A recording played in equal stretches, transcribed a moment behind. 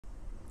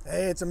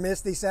Hey, it's a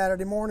misty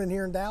Saturday morning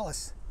here in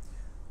Dallas.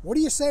 What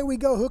do you say we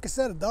go hook a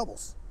set of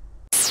doubles?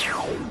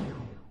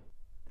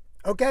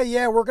 Okay,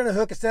 yeah, we're gonna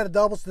hook a set of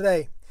doubles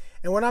today.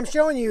 And what I'm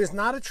showing you is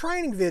not a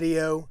training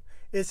video.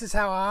 This is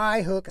how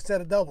I hook a set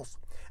of doubles.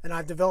 And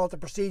I've developed a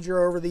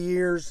procedure over the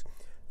years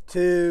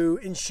to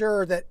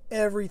ensure that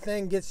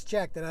everything gets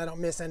checked and I don't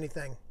miss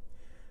anything.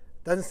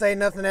 Doesn't say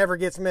nothing ever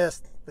gets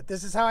missed, but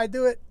this is how I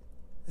do it.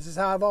 This is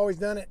how I've always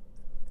done it.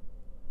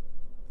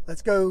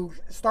 Let's go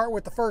start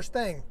with the first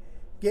thing,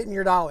 getting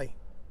your dolly.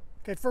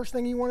 Okay, first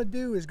thing you want to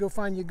do is go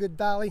find you a good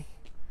dolly,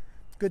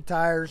 good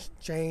tires,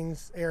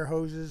 chains, air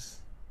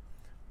hoses,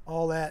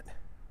 all that,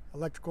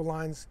 electrical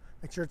lines.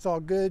 Make sure it's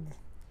all good.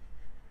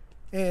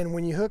 And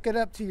when you hook it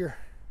up to your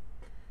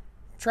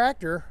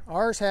tractor,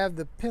 ours have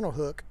the pintle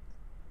hook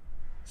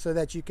so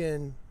that you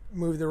can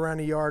move it around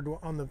the yard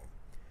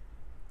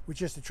with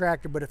just a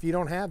tractor. But if you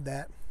don't have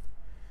that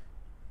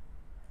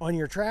on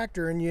your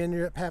tractor and you end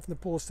up having to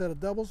pull a set of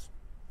doubles,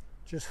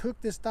 just hook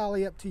this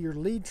dolly up to your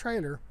lead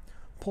trailer,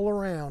 pull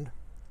around,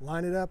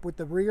 line it up with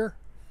the rear,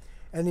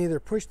 and either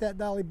push that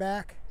dolly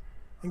back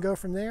and go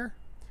from there,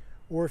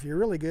 or if you're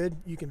really good,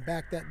 you can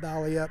back that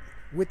dolly up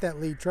with that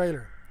lead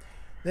trailer.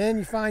 Then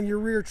you find your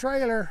rear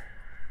trailer,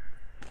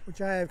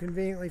 which I have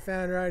conveniently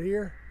found right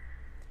here,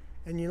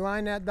 and you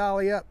line that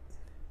dolly up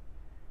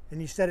and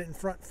you set it in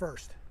front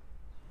first.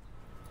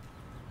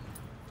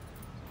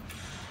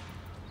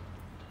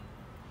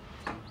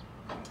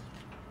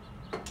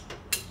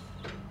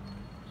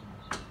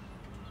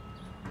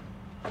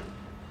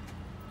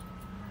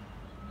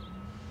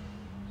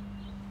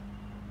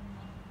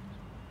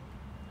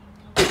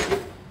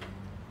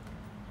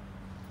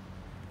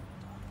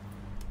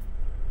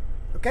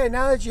 Okay,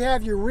 now that you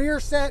have your rear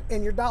set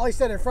and your dolly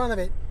set in front of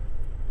it,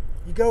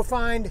 you go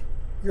find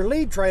your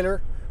lead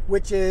trailer,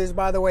 which is,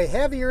 by the way,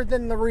 heavier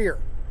than the rear.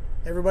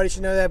 Everybody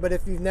should know that, but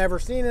if you've never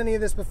seen any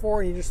of this before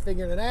and you're just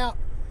figuring it out,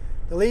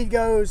 the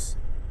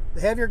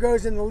heavier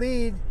goes in the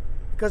lead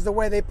because the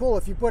way they pull.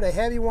 If you put a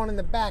heavy one in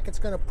the back, it's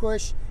going to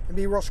push and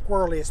be real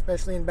squirrely,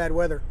 especially in bad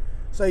weather.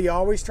 So you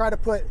always try to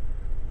put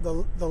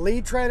the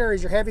lead trailer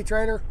as your heavy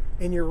trailer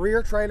and your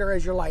rear trailer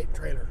as your light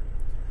trailer.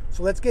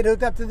 So let's get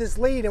hooked up to this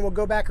lead and we'll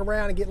go back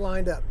around and get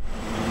lined up.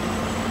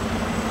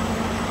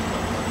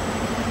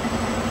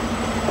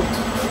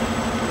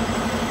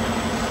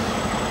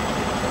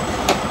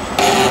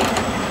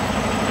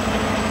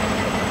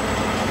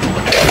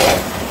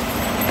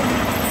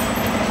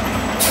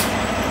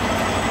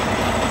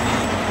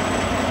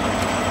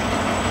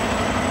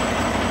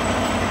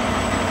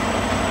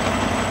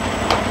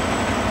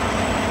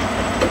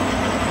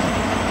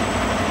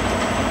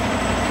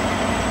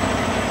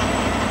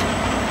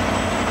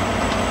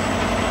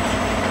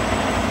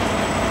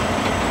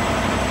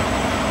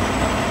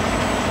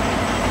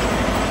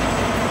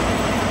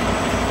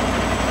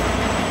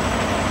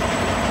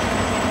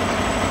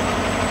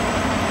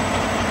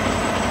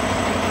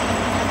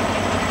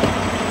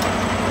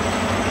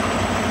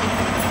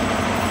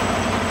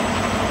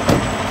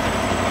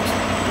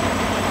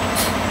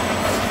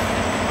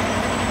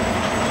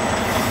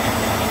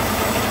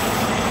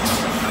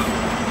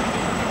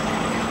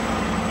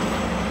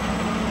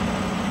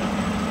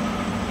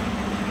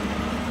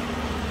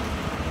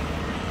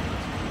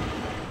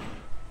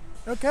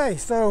 Okay,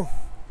 so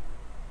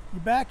you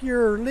back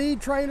your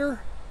lead trailer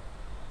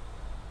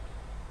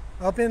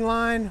up in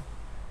line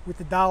with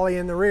the dolly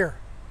in the rear.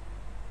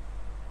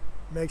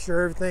 Make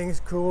sure everything's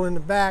cool in the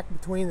back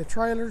between the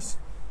trailers.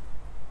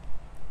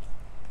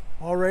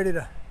 All ready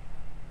to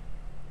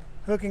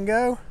hook and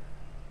go.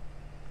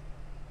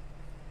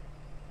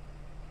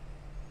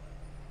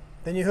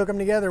 Then you hook them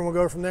together and we'll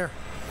go from there.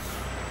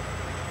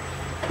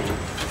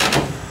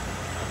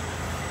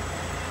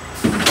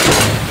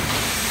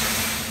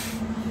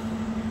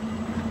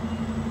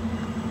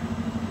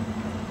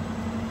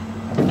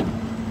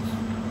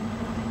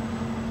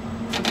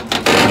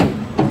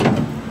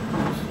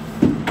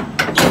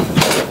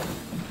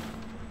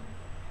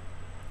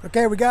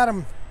 Okay, we got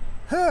them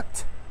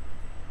hooked.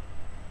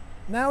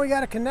 Now we got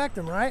to connect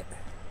them, right?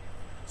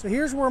 So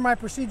here's where my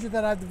procedure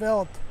that I've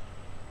developed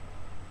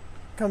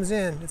comes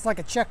in. It's like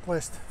a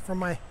checklist from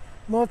my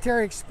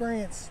military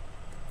experience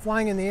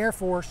flying in the Air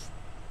Force.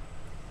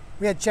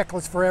 We had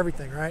checklists for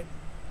everything, right?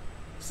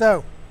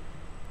 So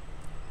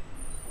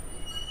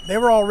they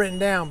were all written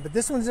down, but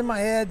this one's in my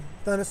head.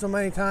 Done it so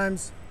many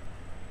times.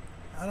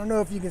 I don't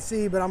know if you can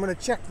see, but I'm going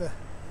to check the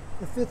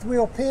fifth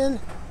wheel pin,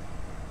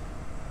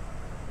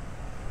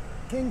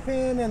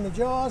 kingpin, and the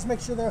jaws, make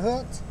sure they're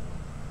hooked.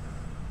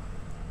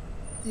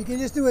 You can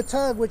just do a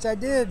tug, which I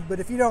did,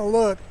 but if you don't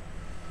look,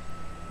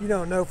 you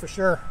don't know for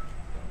sure.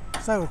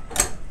 So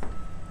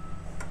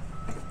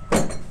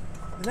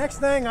the next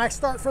thing, I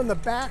start from the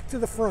back to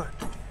the front.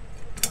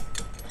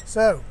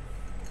 So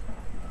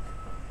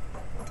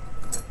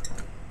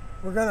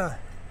we're gonna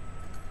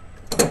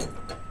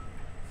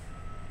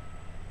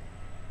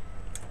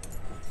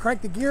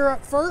crank the gear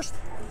up first.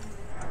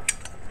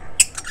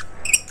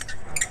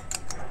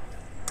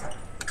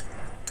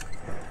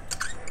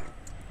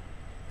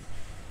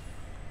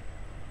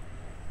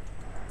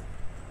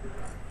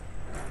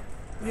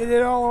 Get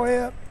it all the way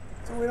up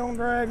so we don't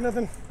drag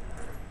nothing.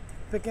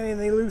 Pick any of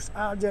the loose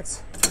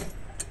objects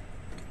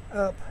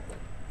up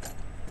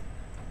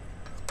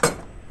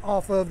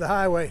off of the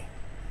highway.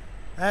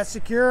 That's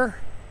secure.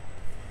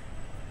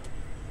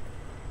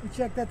 We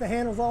check that the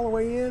handle's all the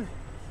way in.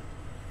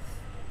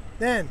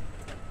 Then,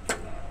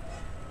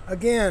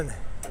 again,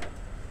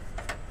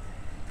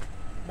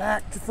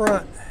 back to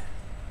front.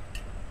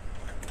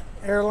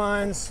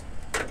 Airlines,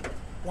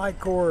 light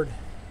cord.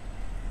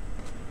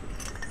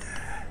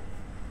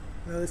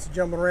 Now this is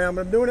jumping around,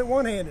 but I'm doing it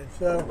one-handed,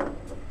 so.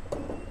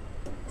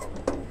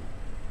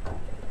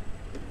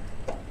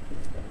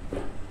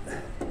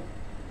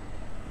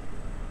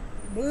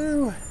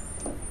 Blue.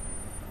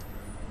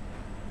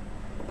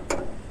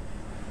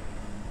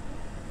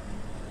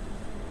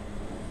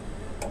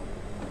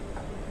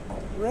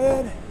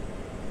 Red.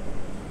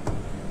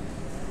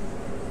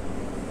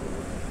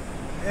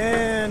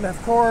 And of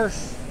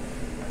course,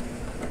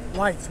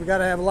 lights. We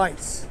gotta have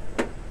lights.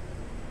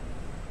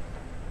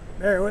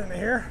 Bear with me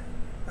here.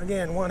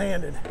 Again,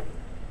 one-handed.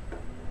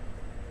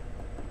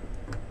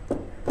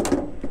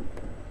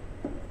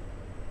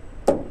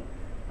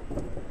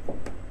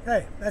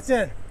 Okay, that's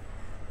in.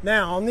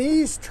 Now on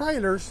these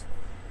trailers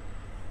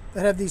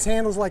that have these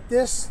handles like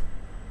this,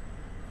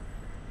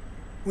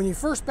 when you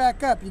first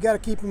back up, you got to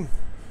keep them,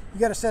 you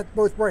got to set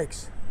both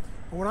brakes.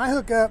 But when I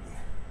hook up,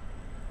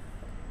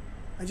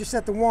 I just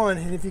set the one,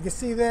 and if you can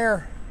see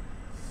there,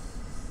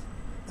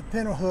 the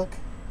pintle hook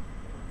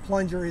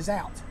plunger is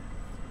out.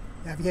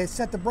 Now if you had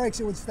set the brakes,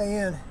 it would stay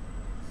in.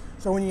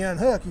 So when you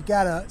unhook, you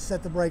got to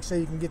set the brakes so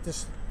you can get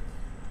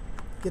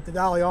the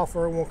dolly off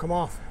or it won't come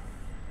off.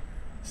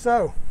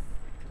 So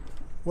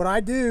what I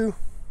do,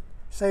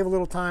 save a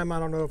little time, I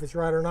don't know if it's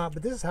right or not,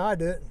 but this is how I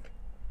do it.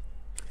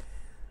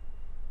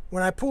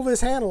 When I pull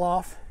this handle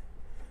off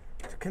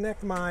to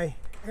connect my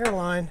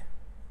airline,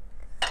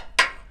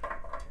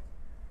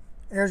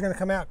 air is going to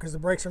come out because the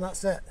brakes are not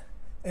set.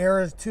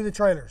 Air is to the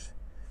trailers.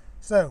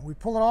 So we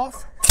pull it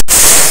off.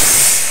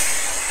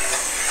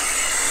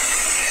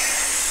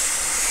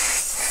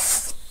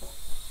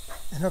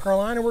 And hook our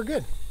line and we're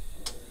good.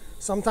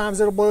 Sometimes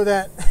it'll blow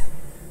that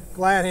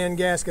glad hand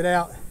gasket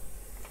out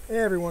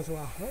every once in a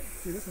while. Oh,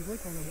 see, this one's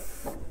leaking a little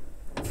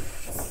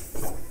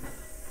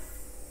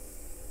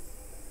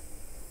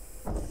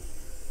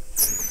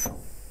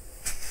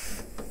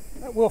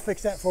bit. We'll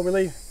fix that before we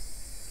leave.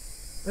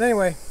 But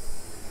anyway,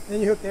 then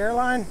you hook the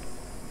airline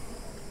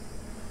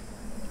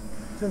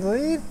to the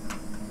lead.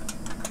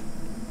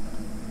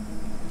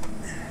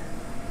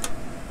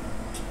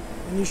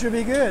 And you should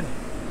be good.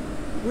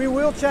 We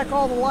will check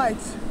all the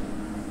lights.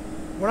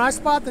 When I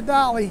spot the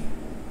dolly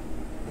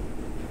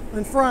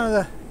in front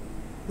of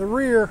the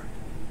rear,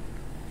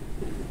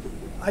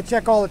 I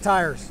check all the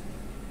tires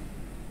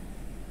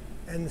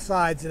and the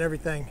sides and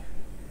everything.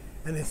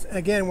 And it's,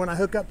 again, when I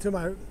hook up to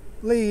my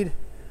lead,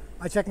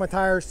 I check my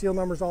tires, seal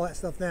numbers, all that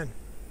stuff then.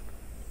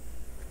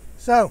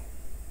 So,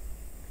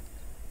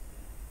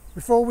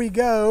 before we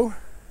go,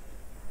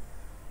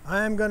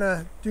 I'm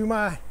gonna do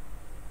my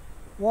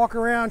walk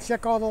around,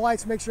 check all the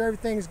lights, make sure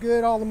everything's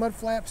good, all the mud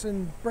flaps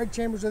and brake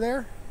chambers are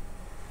there.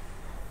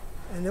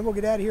 And then we'll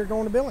get out of here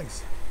going to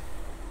Billings.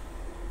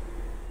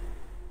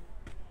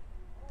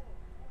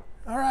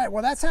 All right,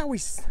 well that's how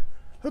we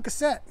hook a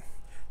set.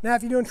 Now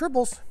if you're doing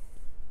triples,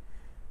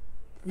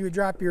 you would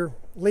drop your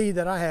lead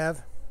that I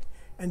have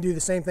and do the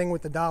same thing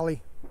with the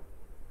dolly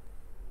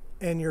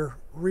and your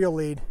real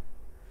lead.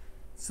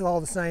 It's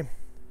all the same.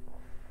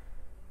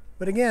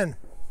 But again,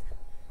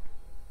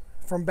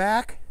 from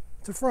back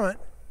to front,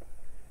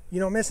 you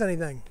don't miss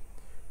anything.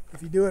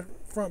 If you do it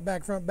front,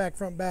 back, front, back,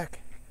 front,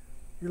 back,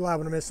 you're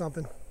liable to miss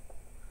something.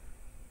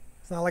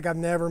 It's not like I've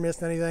never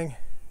missed anything.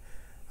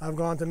 I've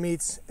gone to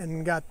meets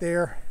and got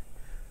there.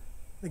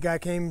 The guy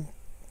came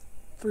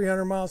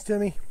 300 miles to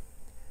me.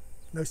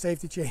 No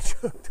safety chains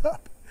hooked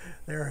up.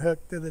 They're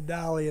hooked to the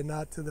dolly and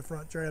not to the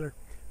front trailer.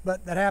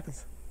 But that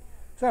happens.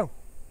 So,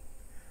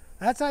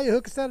 that's how you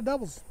hook a set of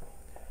doubles.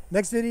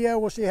 Next video,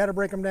 we'll show you how to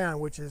break them down,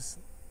 which is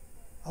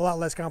a lot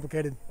less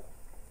complicated.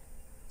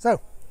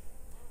 So,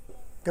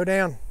 go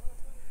down,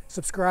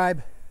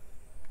 subscribe,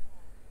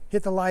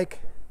 hit the like,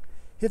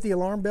 hit the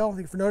alarm bell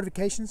for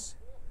notifications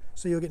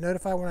so you'll get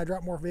notified when I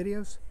drop more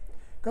videos.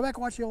 Go back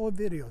and watch the old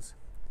videos.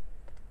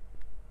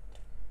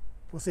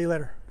 We'll see you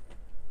later.